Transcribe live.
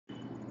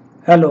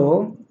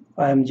Hello,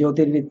 I am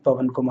Jyotirvid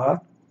Pavan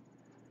Kumar.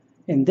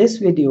 In this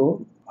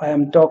video, I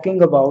am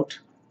talking about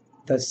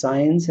the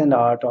science and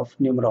art of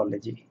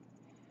numerology.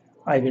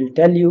 I will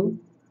tell you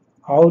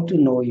how to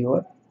know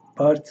your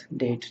birth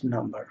date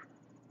number.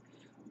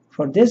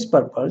 For this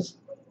purpose,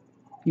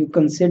 you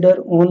consider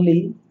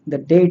only the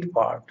date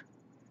part.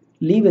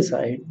 Leave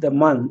aside the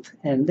month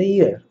and the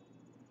year.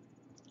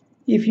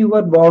 If you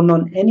were born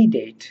on any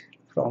date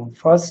from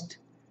 1st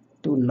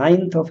to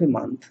 9th of a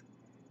month,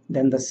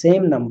 then the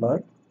same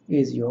number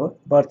is your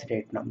birth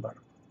date number.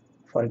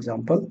 For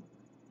example,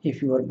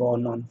 if you are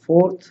born on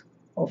 4th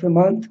of a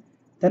month,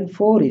 then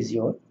 4 is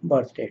your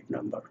birth date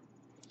number.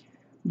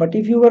 But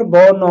if you were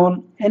born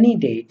on any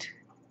date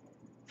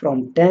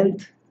from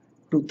 10th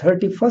to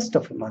 31st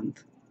of a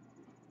month,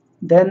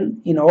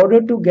 then in order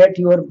to get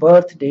your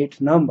birth date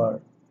number,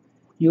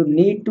 you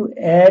need to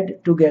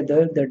add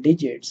together the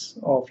digits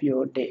of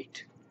your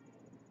date.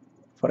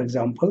 For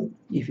example,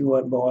 if you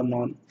are born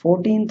on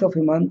 14th of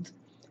a month,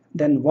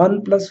 then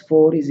 1 plus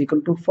 4 is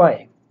equal to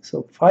 5.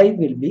 So 5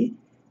 will be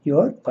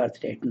your birth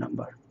date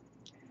number.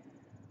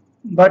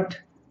 But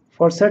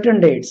for certain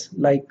dates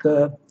like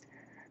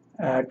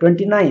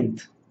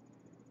 29th,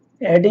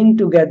 adding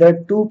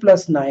together 2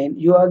 plus 9,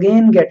 you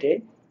again get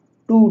a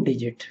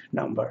 2-digit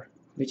number,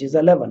 which is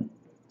 11.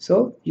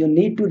 So you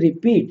need to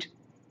repeat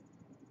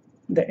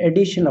the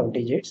addition of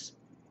digits,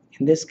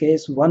 in this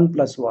case 1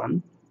 plus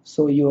 1.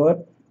 So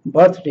your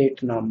birth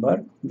date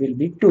number will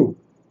be 2.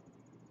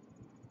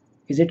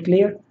 Is it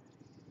clear?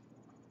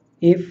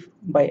 If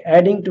by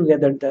adding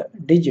together the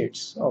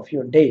digits of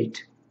your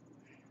date,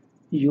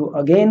 you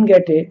again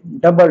get a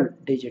double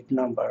digit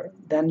number,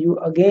 then you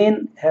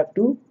again have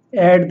to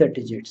add the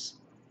digits.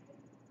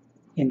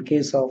 In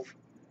case of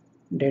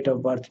date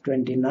of birth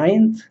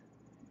 29th,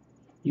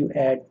 you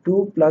add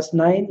 2 plus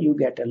 9, you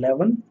get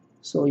 11.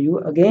 So you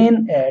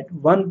again add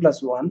 1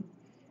 plus 1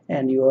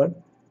 and your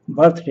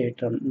birth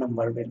date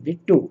number will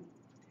be 2.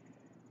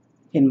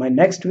 In my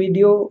next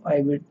video, I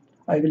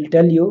will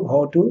tell you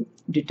how to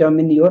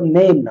determine your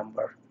name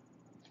number.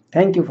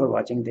 Thank you for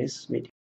watching this video.